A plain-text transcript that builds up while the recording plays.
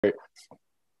Hey,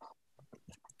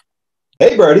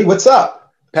 Brodie, what's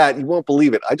up? Pat, you won't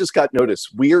believe it. I just got notice.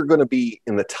 We are going to be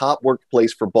in the top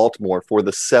workplace for Baltimore for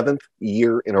the 7th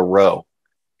year in a row.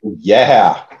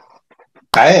 Yeah,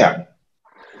 I am.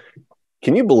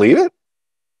 Can you believe it?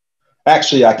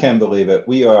 Actually, I can believe it.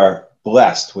 We are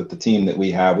blessed with the team that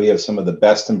we have. We have some of the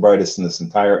best and brightest in this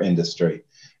entire industry.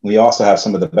 We also have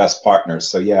some of the best partners.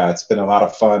 So, yeah, it's been a lot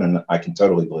of fun, and I can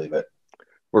totally believe it.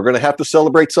 We're going to have to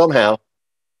celebrate somehow.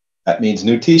 That means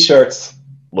new T-shirts.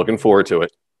 Looking forward to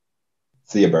it.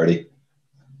 See you, Brodie.